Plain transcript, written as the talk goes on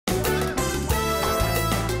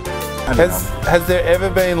Has there ever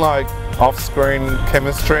been like off-screen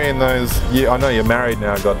chemistry in those? I know you're married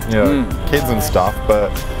now, got kids and stuff,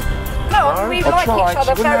 but no, we like each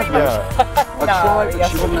other very much. I tried, but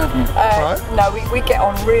she wouldn't have me. No, we get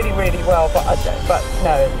on really, really well, but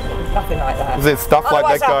no, nothing like that. Is there stuff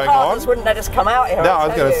like that going on? Otherwise, wouldn't let us come out here. No, I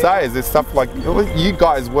was going to say, is there stuff like you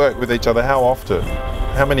guys work with each other? How often?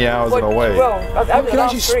 How many hours in a week?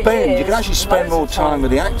 You can actually spend more time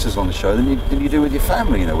with the actors on the show than you do with your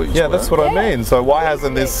family in a week's work. That's what I mean. So why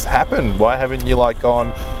hasn't this happened? Why haven't you like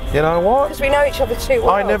gone, you know what? Because we know each other too well.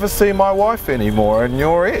 I never see my wife anymore and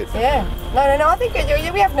you're it. Yeah. No, I think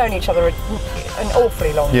we have known each other an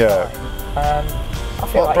awfully long time. I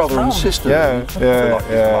feel like brother and sister.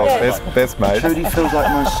 Best mate. Trudie feels like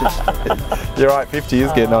my sister. You're right, 50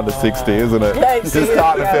 is getting under 60, isn't it? Yeah, you're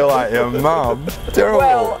starting to feel like your mum. Terrible.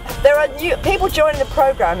 Well, there are people joining the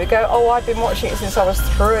programme who go, oh, I've been watching it since I was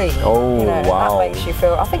 3. Oh, wow. That makes you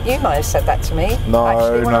feel, I think you might have said that to me. No,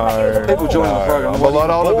 actually, no. People joining the programme. I'm a lot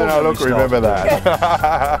older than I look, remember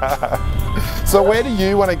that. So where do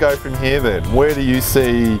you want to go from here then? Where do you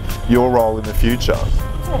see your role in the future?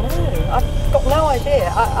 I don't know. I've got no idea.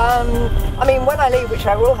 I mean, when I leave, which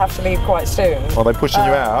I will have to leave quite soon. Are they pushing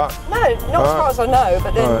you out? No, not as far as I know.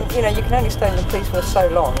 But then, you can only stay in the police for so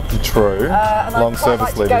long. True. And long I'd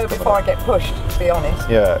service like to go before I get pushed, to be honest.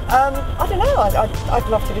 Yeah. I don't know. I'd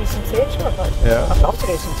love to do some theatre. I'd love to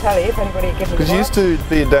do some telly if anybody would give me the Because you used to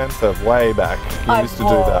be a dancer way back. You used to do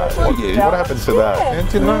that. What happened to that? Yeah,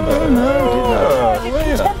 didn't know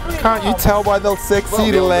that. Can't you tell by the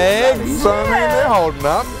sexy legs? I mean, they're holding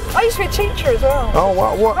up. I used to be a teacher as well. Oh,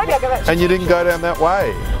 what? Maybe I'll go back to and you didn't go down that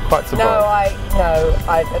way? Quite surprised.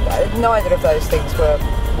 Neither of those things were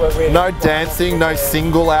really... No dancing, no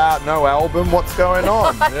single out, no album. What's going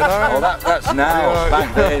on? You know? Well, that's now.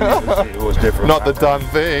 Back then, it was different. Not the done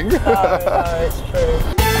thing. No, it's true.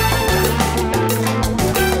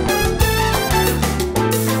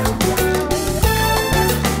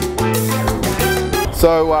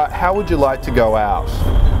 So, how would you like to go out?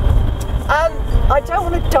 I don't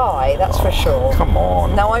want to die, that's for sure. Come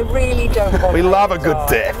on. No, I really don't want to We love a good die.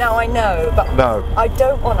 death. No, I know, but I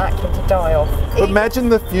don't want Ackland to die off. But imagine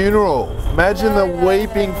the funeral. Imagine the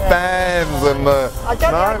weeping fans and the... I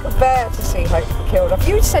don't think I could bear to see her killed off.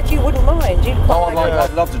 You said you wouldn't mind.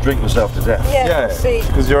 I'd love to drink myself to death. Yeah,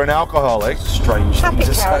 because you're an alcoholic. Strange thing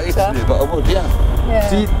to say, isn't it? But I would, yeah.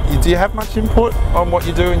 Do you have much input on what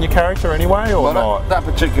you do in your character anyway, or not? That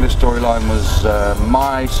particular storyline was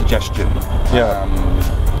my suggestion.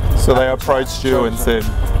 So they approached you and said...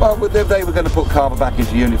 Well, they were going to put Carver back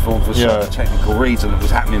into uniform for some technical reason that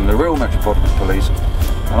was happening in the real Metropolitan Police.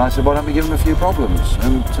 And I said, why don't we give them a few problems?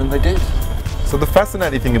 And they did. So the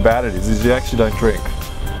fascinating thing about it is you actually don't drink.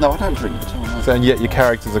 No, I don't drink at all. No. So, and yet your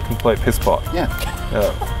character's a complete piss pot. Yeah.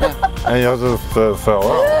 And you're just because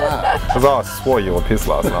I swore you were pissed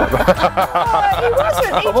last night.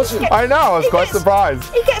 He wasn't. I know, I was quite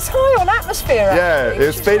surprised. He gets high on atmosphere. Yeah,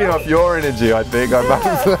 it's feeding off your energy, I think. I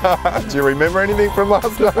must. Do you remember anything from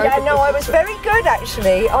last night? Yeah, no, I was very good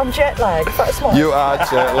actually. I'm jet lagged. You are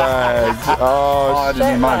jet lagged. Oh, I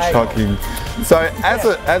didn't mind. Shocking. So,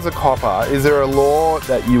 as a copper, is there a law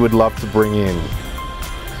that you would love to bring in?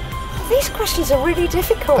 These questions are really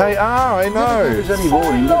difficult. They are, I know. There's any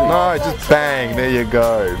warning. No, just bang, there you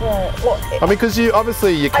go. I mean, because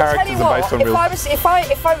obviously your characters are based on real... If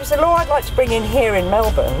I was a law I'd like to bring in here in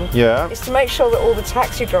Melbourne, is to make sure that all the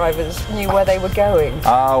taxi drivers knew where they were going.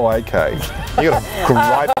 Oh, okay. You got to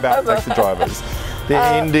write about taxi drivers.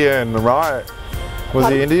 The Indian, right? Was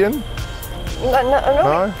he Indian?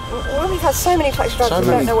 No. We've had so many taxi drivers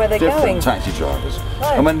who don't know where they're going. Taxi drivers.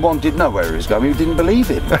 And when one did know where he was going, he didn't believe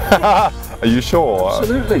him. Are you sure?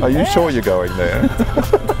 Absolutely. Are you sure you're going there?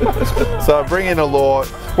 So bring in a law.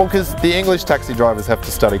 Well, because the English taxi drivers have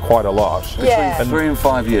to study quite a lot. Yeah. 3 and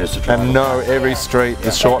 5 years to try. And know every street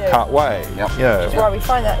the shortcut way. Yep. Yeah. That's why we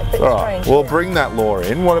find that a bit strange. We'll bring that law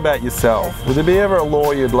in. What about yourself? Would there be ever a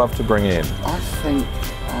law you'd love to bring in? I think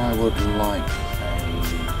I would like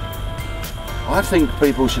I think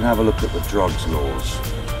people should have a look at the drugs laws.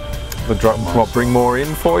 The what, bring more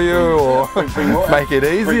in for you, or bring more, make it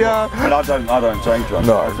easier? But I don't take drugs.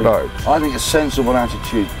 No, I think a sensible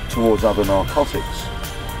attitude towards other narcotics,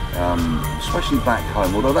 especially back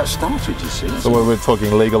home. Although that started, you see. So we're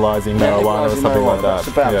talking legalising marijuana or something like that. That's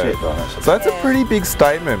about it. So that's a pretty big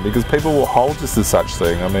statement, because people will hold us to such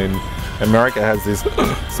thing. I mean, America has this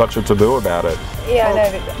such a taboo about it. Yeah,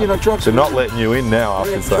 well, you know, drugs. They're not letting you in now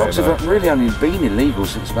after saying drugs have really only been illegal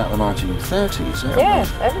since about the 1930s. Yeah,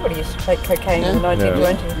 everybody used to take cocaine in the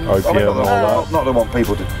 1920s. Opium and all that. Not to want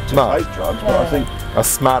people to take drugs, but I think a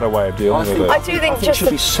smarter way of dealing with it. I do think just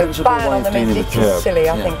the ban on them is silly.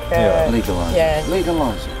 I think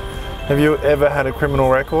legalise it. Have you ever had a criminal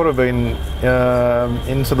record or been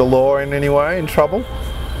into the law in any way, in trouble?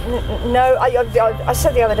 No, I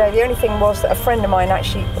said the other day, the only thing was that a friend of mine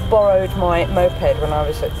actually borrowed my moped when I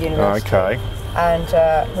was at university. Okay. And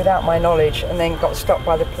without my knowledge, and then got stopped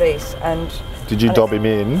by the police. And did you dob him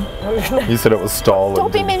in? You said it was stolen.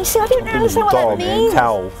 Dob him in? See, I don't understand what that means.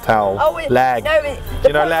 Towel. Oh, lag. No, do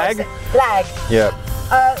you know lag? Lag. Yeah.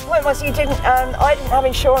 Point was, I didn't have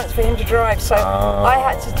insurance for him to drive, so I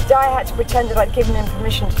had to pretend that I'd given him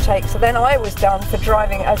permission to take. So then I was done for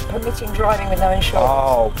permitting driving with no insurance.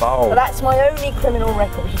 Oh. So that's my only criminal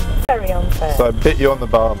record, which is very unfair. So bit you on the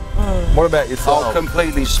bum. What about yourself? Oh,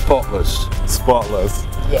 completely spotless. Spotless.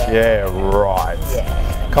 Yeah. Yeah, right.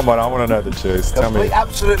 Yeah. Come on, I want to know the juice. Tell me.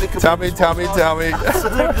 Absolutely. Tell me.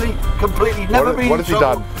 Absolutely, completely. Never been in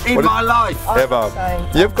trouble in my life. Ever.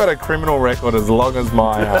 You've got a criminal record as long as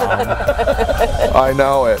my arm. I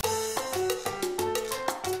know it.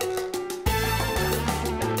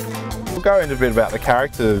 We'll go into a bit about the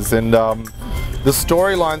characters and the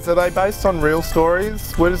storylines. Are they based on real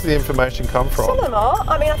stories? Where does the information come from? Some of them are.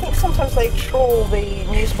 I mean, I think sometimes they trawl the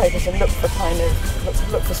newspapers and look for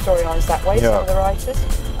storylines that way. Some of the writers.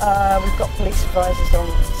 We've got police advisors on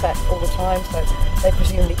set all the time, so they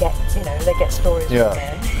presumably get, they get stories from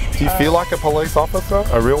there. Do you feel like a police officer,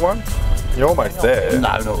 a real one? You're almost there.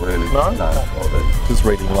 No, not really. No? No, not really. Just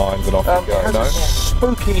reading lines and off you go, it has a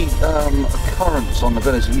spooky occurrence on the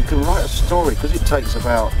ability. You can write a story, because it takes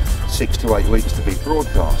about 6 to 8 weeks to be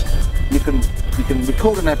broadcast. You can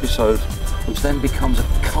record an episode which then becomes a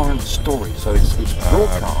current story, so it's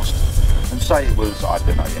broadcast. And say it was, I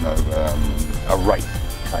don't know, a rape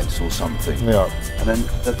case or something. Yeah. And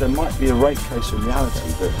then there might be a rape case in reality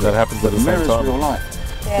that happens at the same time. Real life.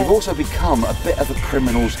 Yeah. We've also become a bit of a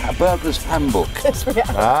burglar's handbook.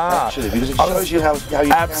 Actually, because it shows you how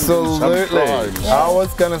you absolutely. Can do some crimes. I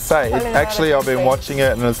was going to say, I've been watching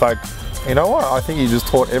it and it's like, you know what? I think you just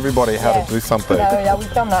taught everybody how to do something. Yeah,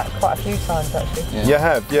 we've done that quite a few times actually. Yeah. You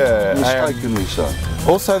have, yeah. Mistakenly so.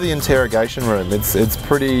 Also, the interrogation room. It's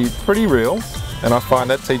pretty real, and I find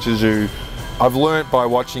that teaches you. I've learnt by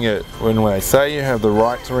watching it when they say you have the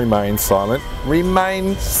right to remain silent,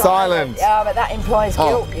 remain silent. Yeah, but that implies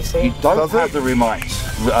guilt, you see. You don't have the right.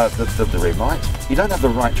 You don't have the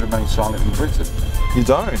right to remain silent in Britain. You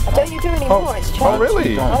don't? Don't you do anymore? It's changed. Oh,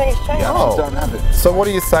 really? I think it's changed. You don't have it. So what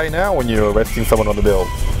do you say now when you're arresting someone on the bill?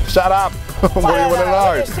 Shut up! What do you want to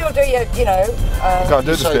know? You still do your, Can't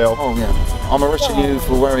do the spiel. Oh, yeah. I'm arresting you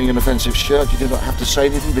for wearing an offensive shirt. You do not have to say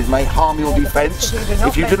anything, but it may harm your defence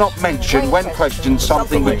if you do not mention, when questioned,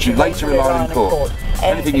 something which you later rely on in court.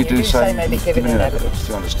 Anything you do say may be given in evidence.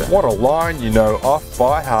 Do you understand? What a line you know off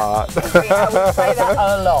by heart. I would say that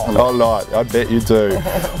a lot. A lot, I bet you do.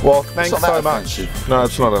 Well, thanks so much. No,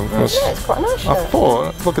 it's not. It's quite a nice shirt. I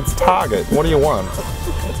thought, look, it's Target. What do you want?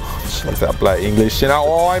 She's that black English, you know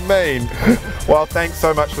what I mean. Well, thanks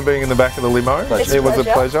so much for being in the back of the limo. It was a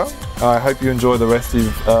pleasure. I hope you enjoy the rest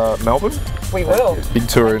of Melbourne. We will. Big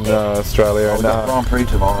tour in Australia. Grand Prix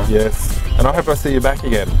tomorrow. Yes. And I hope I see you back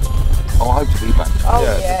again. I hope to be back. Oh,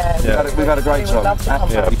 yeah. We've had a great time.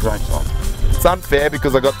 Absolutely great time. It's unfair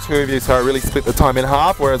because I got 2 of you, so I really split the time in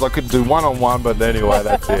half, whereas I could do one-on-one, but anyway,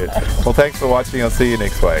 that's it. Well, thanks for watching. I'll see you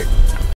next week.